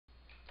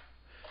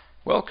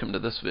Welcome to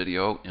this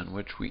video in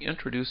which we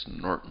introduce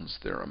Norton's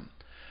theorem.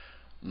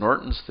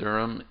 Norton's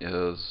theorem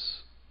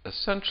is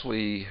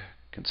essentially,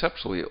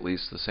 conceptually at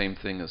least, the same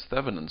thing as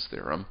Thevenin's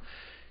theorem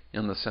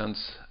in the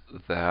sense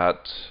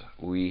that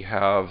we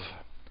have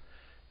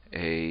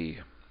a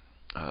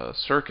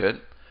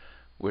circuit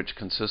which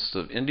consists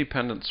of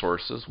independent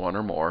sources, one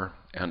or more,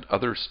 and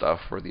other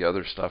stuff, where the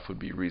other stuff would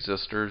be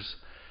resistors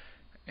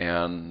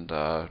and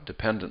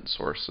dependent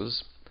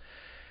sources.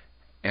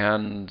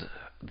 And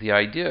the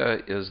idea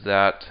is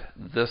that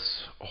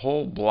this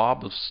whole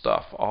blob of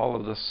stuff, all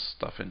of this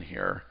stuff in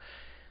here,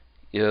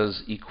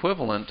 is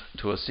equivalent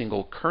to a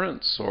single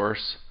current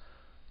source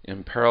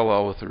in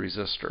parallel with a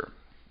resistor.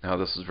 Now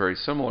this is very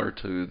similar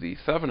to the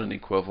Thevenin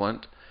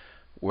equivalent,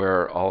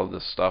 where all of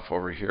this stuff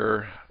over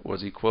here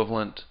was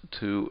equivalent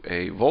to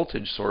a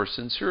voltage source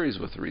in series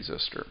with a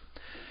resistor.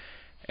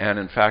 And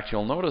in fact,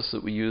 you'll notice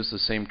that we use the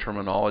same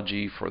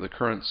terminology for the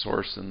current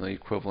source and the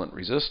equivalent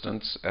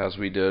resistance as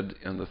we did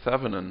in the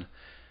Thevenin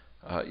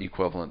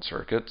equivalent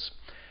circuits.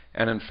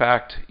 And in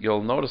fact,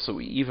 you'll notice that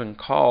we even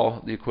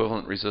call the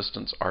equivalent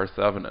resistance R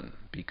Thevenin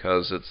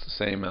because it's the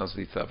same as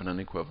the Thevenin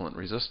equivalent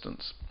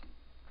resistance.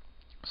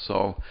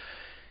 So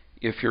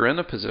if you're in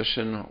a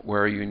position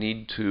where you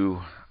need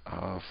to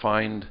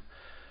find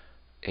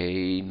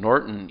a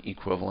Norton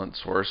equivalent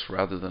source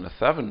rather than a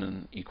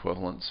Thevenin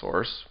equivalent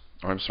source,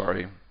 a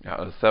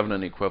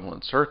Thevenin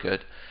equivalent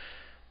circuit,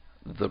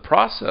 the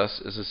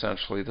process is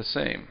essentially the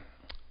same.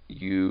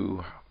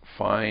 You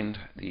find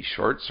the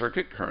short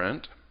circuit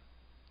current,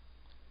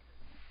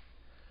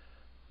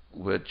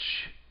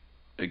 which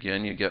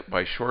again you get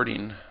by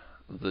shorting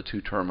the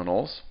two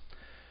terminals.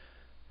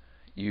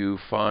 You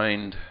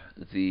find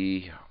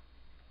the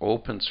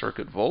open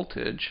circuit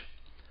voltage,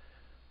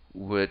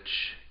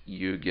 which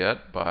you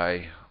get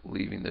by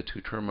leaving the two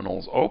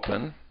terminals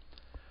open.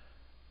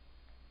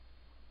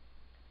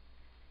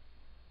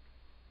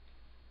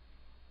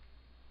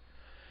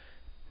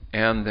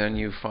 And then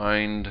you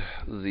find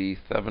the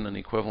Thevenin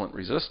equivalent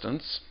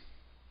resistance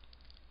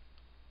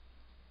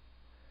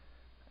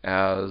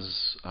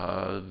as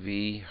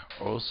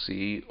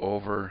VOC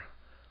over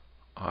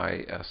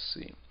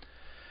ISC.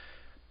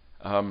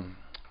 And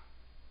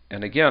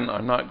again,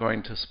 I'm not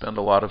going to spend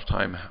a lot of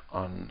time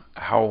on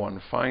how one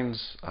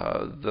finds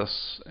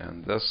this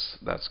and this.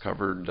 That's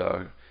covered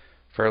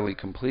fairly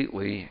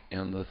completely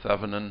in the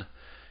Thevenin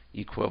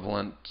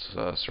equivalent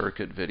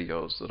circuit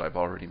videos that I've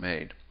already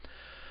made.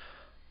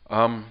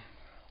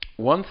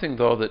 One thing,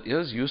 though, that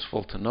is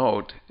useful to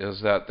note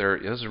is that there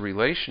is a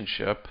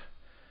relationship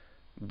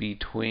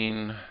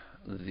between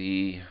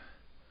the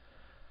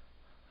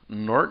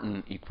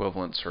Norton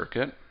equivalent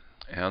circuit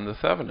and the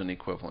Thevenin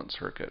equivalent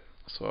circuit.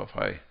 So if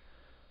I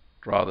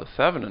draw the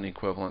Thevenin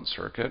equivalent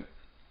circuit,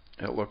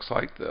 it looks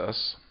like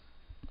this.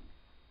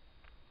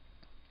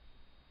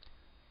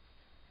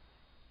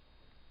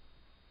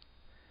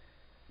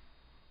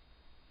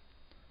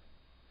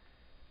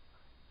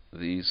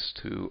 These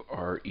two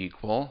are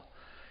equal,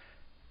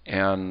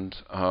 and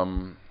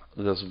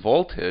this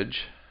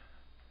voltage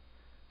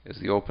is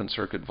the open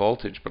circuit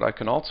voltage, but I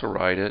can also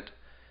write it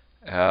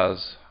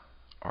as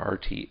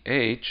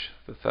RTH,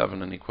 the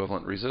Thevenin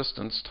equivalent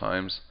resistance,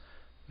 times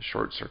the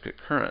short circuit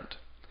current.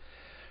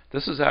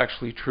 This is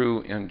actually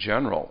true in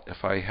general.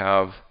 If I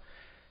have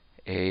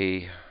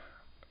a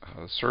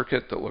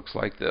circuit that looks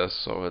like this,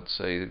 so it's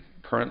a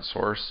current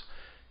source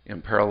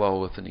in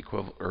parallel with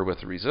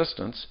with a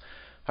resistance,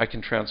 I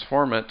can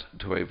transform it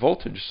to a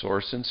voltage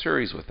source in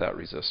series with that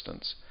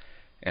resistance,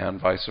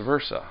 and vice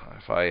versa.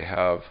 If I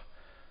have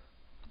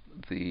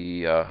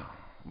the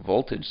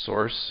voltage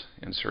source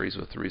in series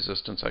with the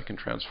resistance, I can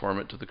transform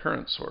it to the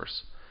current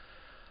source.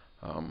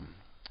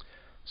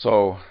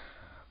 So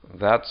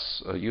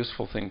that's a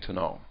useful thing to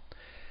know.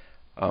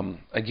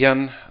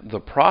 Again, the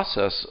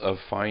process of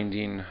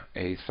finding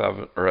a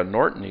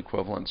Norton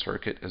equivalent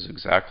circuit is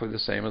exactly the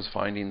same as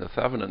finding the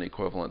Thevenin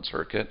equivalent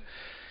circuit,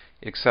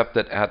 except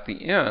that at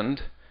the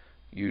end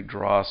you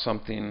draw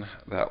something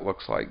that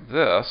looks like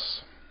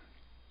this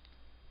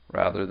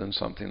rather than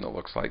something that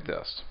looks like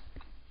this.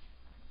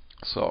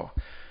 So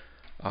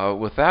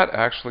with that,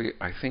 actually,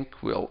 I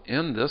think we'll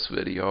end this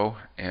video,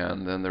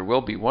 and then there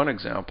will be one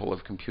example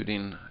of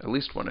computing, at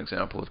least one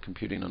example of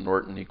computing a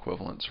Norton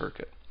equivalent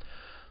circuit.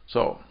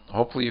 So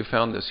hopefully you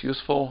found this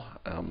useful.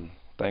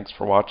 Thanks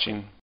for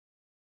watching.